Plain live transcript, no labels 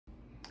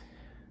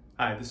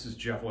Hi, this is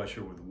Jeff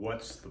Lesher with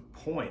What's the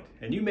Point?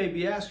 And you may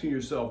be asking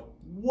yourself,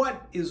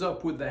 what is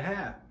up with the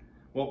hat?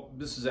 Well,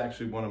 this is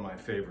actually one of my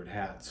favorite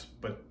hats,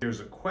 but there's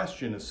a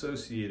question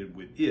associated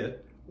with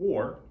it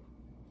or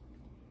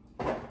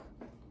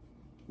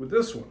with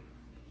this one.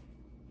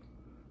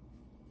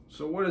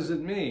 So what does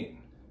it mean?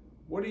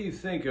 What do you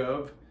think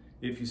of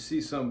if you see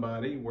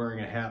somebody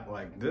wearing a hat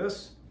like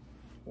this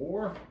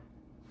or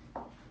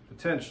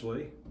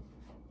potentially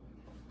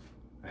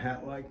a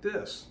hat like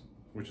this,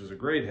 which is a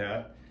great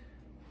hat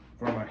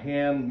from a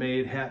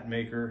handmade hat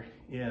maker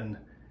in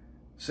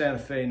Santa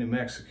Fe, New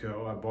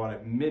Mexico. I bought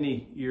it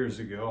many years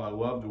ago. I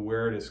love to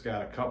wear it. It's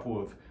got a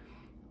couple of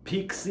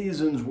peak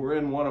seasons. We're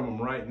in one of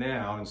them right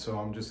now, and so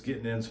I'm just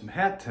getting in some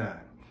hat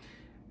time.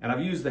 And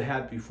I've used the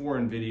hat before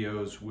in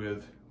videos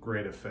with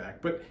great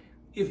effect. But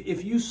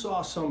if you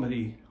saw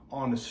somebody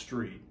on the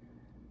street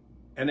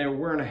and they were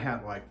wearing a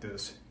hat like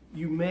this,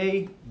 you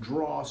may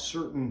draw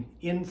certain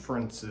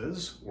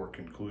inferences or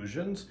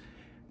conclusions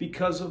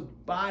because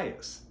of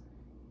bias.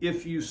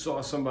 If you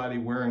saw somebody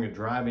wearing a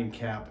driving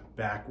cap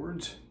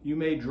backwards, you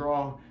may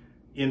draw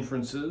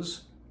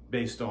inferences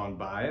based on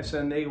bias,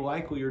 and they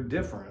likely are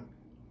different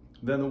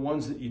than the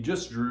ones that you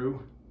just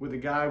drew with a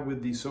guy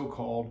with the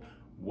so-called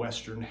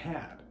Western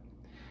hat.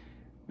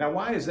 Now,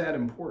 why is that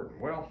important?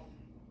 Well,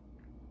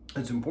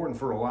 it's important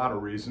for a lot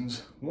of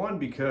reasons. One,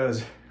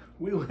 because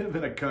we live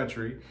in a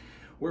country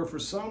where for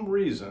some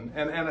reason,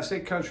 and I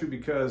say country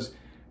because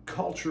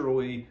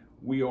culturally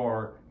we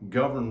are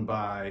governed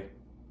by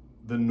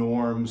the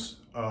norms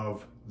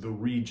of the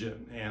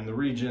region, and the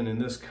region in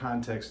this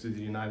context is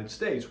the United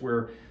States,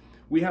 where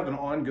we have an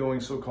ongoing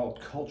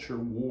so-called culture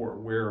war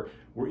where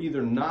we're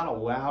either not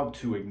allowed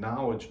to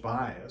acknowledge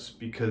bias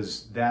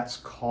because that's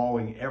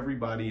calling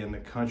everybody in the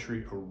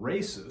country a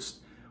racist,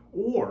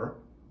 or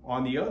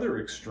on the other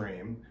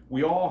extreme,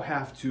 we all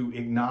have to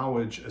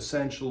acknowledge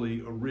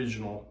essentially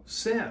original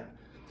sin.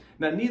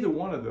 Now, neither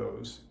one of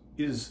those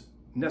is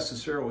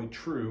necessarily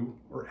true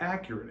or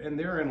accurate, and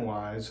therein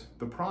lies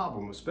the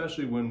problem,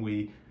 especially when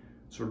we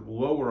sort of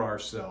lower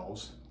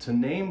ourselves to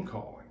name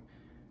calling.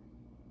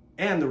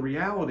 And the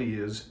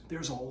reality is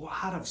there's a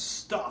lot of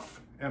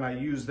stuff, and I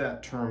use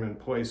that term in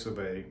place of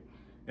an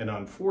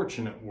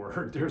unfortunate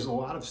word. There's a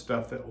lot of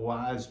stuff that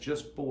lies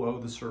just below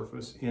the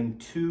surface in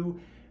too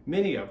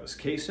many of us.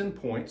 Case in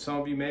point,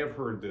 some of you may have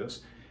heard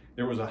this.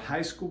 There was a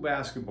high school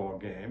basketball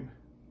game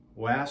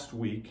last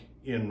week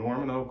in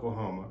Norman,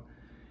 Oklahoma,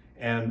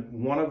 and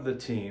one of the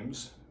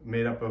teams,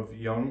 made up of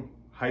young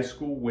high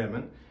school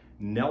women,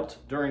 knelt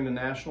during the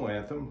national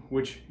anthem,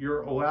 which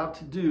you're allowed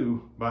to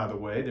do, by the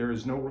way. There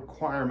is no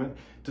requirement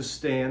to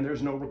stand.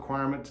 There's no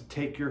requirement to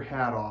take your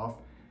hat off.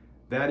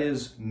 That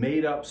is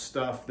made up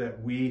stuff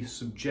that we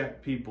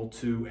subject people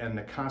to, and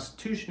the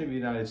Constitution of the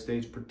United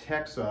States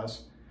protects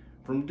us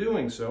from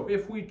doing so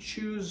if we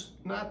choose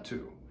not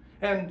to.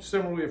 And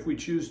similarly, if we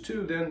choose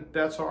to, then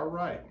that's our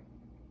right.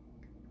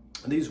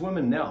 These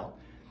women knelt,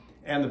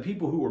 and the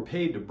people who were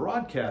paid to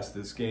broadcast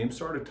this game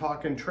started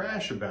talking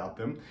trash about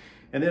them.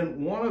 And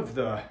then one of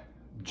the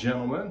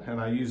gentlemen, and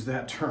I use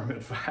that term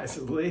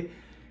advisedly,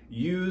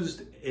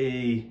 used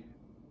a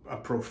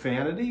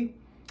profanity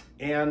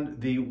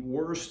and the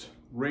worst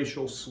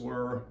racial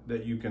slur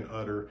that you can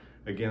utter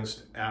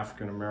against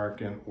African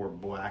American or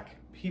black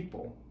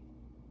people.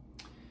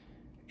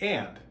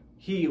 And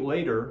he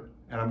later,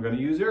 and I'm going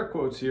to use air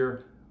quotes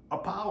here,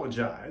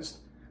 apologized,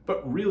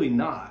 but really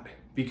not,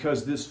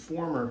 because this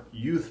former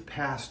youth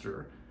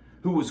pastor,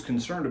 who was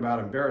concerned about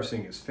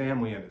embarrassing his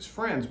family and his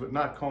friends, but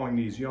not calling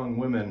these young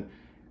women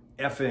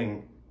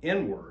effing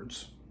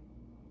N-words,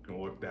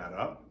 gonna look that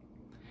up,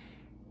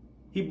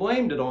 he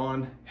blamed it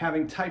on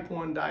having type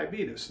 1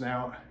 diabetes.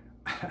 Now,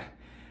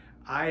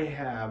 I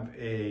have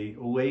a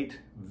late,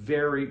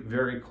 very,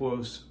 very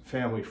close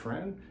family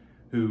friend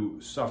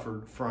who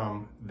suffered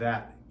from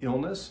that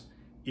illness.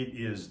 It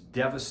is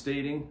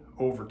devastating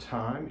over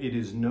time. It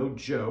is no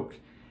joke.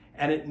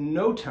 And at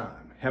no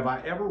time have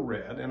I ever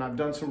read, and I've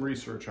done some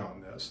research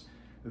on this,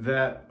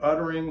 that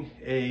uttering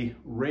a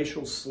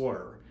racial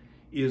slur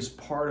is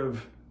part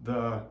of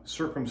the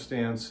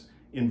circumstance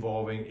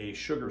involving a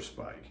sugar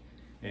spike.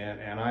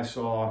 And I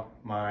saw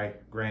my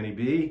Granny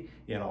B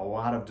in a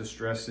lot of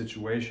distress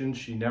situations.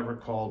 She never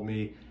called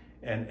me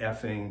an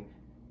effing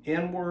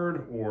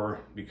N-word,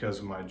 or because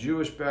of my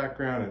Jewish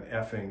background, an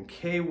effing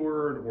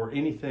K-word, or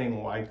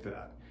anything like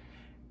that.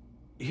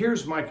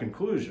 Here's my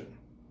conclusion.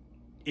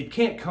 It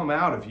can't come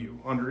out of you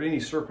under any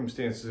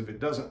circumstances if it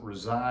doesn't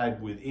reside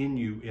within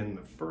you in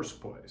the first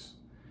place.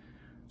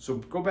 So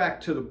go back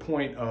to the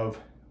point of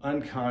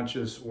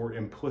unconscious or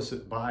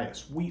implicit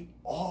bias. We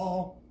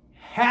all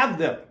have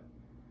them.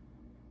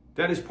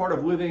 That is part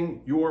of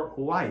living your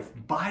life.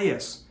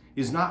 Bias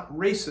is not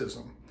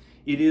racism.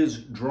 It is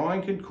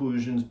drawing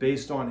conclusions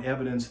based on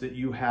evidence that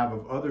you have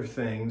of other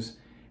things,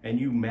 and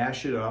you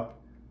mash it up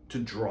to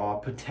draw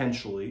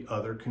potentially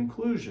other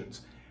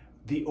conclusions.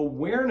 The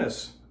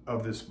awareness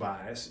of this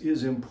bias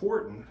is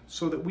important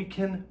so that we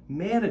can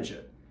manage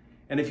it.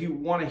 And if you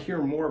want to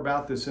hear more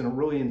about this in a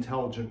really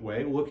intelligent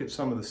way, look at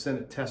some of the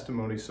Senate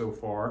testimony so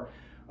far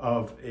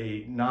of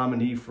a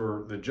nominee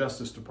for the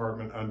Justice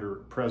Department under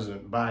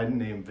President Biden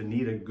named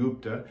Vanita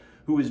Gupta,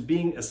 who is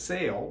being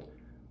assailed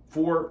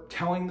for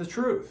telling the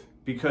truth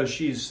because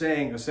she's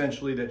saying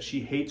essentially that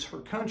she hates her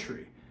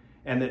country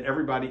and that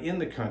everybody in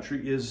the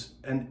country is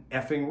an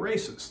effing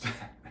racist.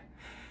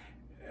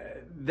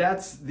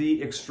 That's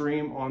the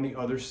extreme on the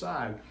other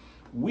side.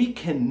 We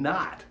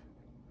cannot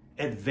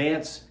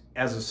advance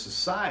as a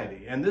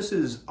society, and this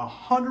is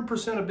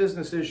 100% a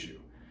business issue.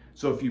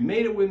 So if you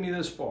made it with me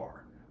this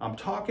far, I'm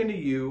talking to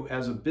you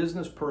as a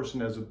business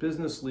person, as a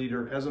business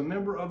leader, as a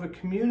member of a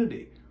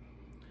community.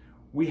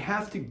 We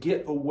have to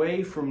get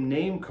away from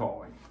name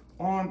calling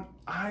on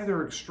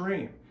either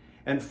extreme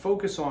and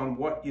focus on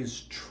what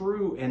is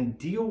true and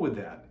deal with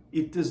that.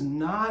 It does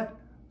not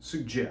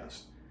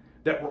suggest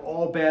that we're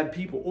all bad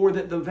people or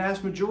that the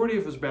vast majority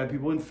of us are bad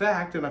people. In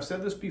fact, and I've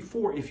said this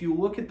before, if you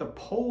look at the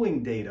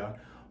polling data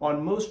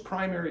on most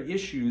primary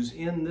issues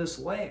in this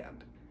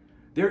land,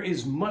 there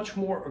is much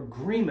more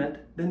agreement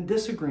than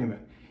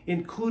disagreement,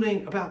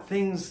 including about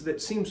things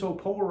that seem so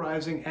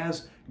polarizing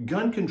as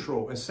gun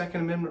control, as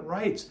Second Amendment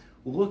rights.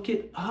 Look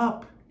it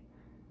up.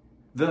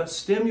 The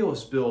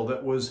stimulus bill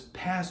that was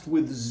passed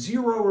with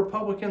zero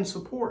Republican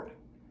support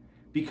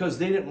because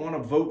they didn't want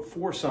to vote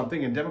for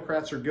something, and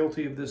Democrats are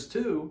guilty of this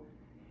too,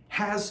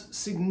 has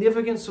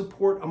significant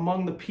support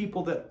among the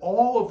people that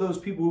all of those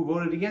people who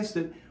voted against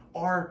it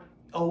are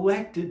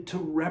elected to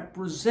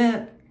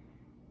represent.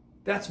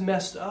 That's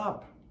messed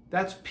up.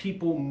 That's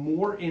people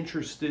more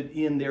interested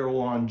in their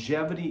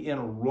longevity in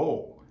a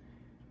role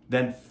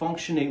than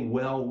functioning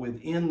well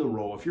within the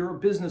role. If you're a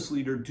business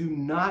leader, do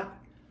not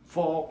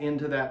fall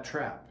into that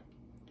trap.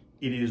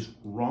 It is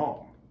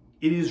wrong.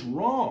 It is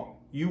wrong.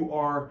 You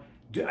are,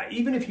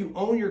 even if you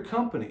own your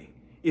company,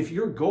 if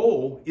your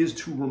goal is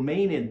to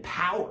remain in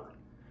power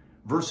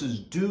versus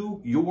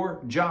do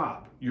your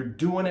job, you're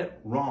doing it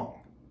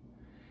wrong.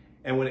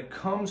 And when it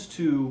comes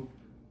to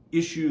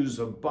issues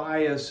of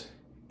bias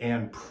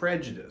and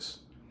prejudice,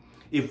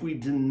 if we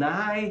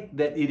deny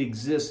that it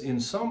exists in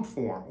some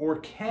form or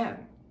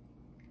can,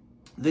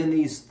 then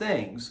these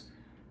things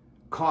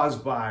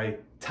caused by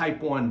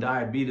type 1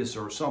 diabetes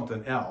or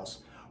something else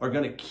are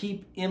going to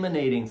keep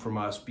emanating from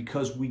us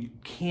because we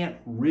can't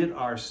rid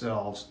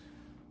ourselves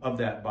of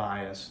that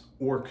bias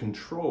or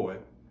control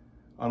it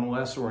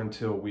unless or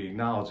until we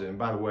acknowledge it. And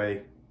by the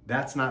way,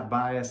 that's not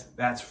bias,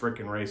 that's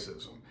frickin'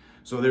 racism.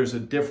 So there's a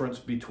difference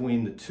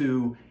between the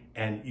two,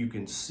 and you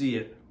can see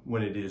it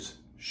when it is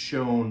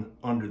shown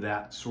under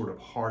that sort of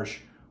harsh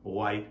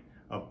light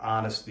of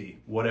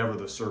honesty, whatever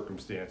the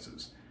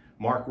circumstances.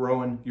 Mark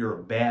Rowan, you're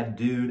a bad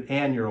dude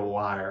and you're a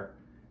liar,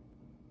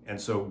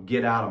 and so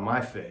get out of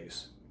my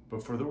face.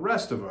 But for the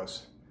rest of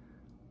us,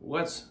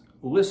 let's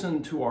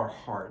listen to our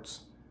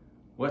hearts.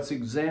 Let's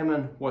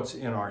examine what's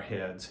in our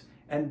heads,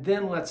 and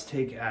then let's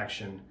take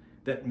action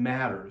that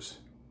matters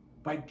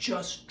by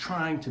just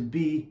trying to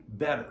be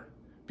better.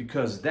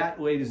 Because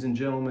that, ladies and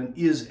gentlemen,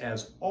 is,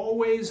 as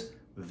always,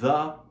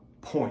 the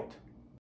point.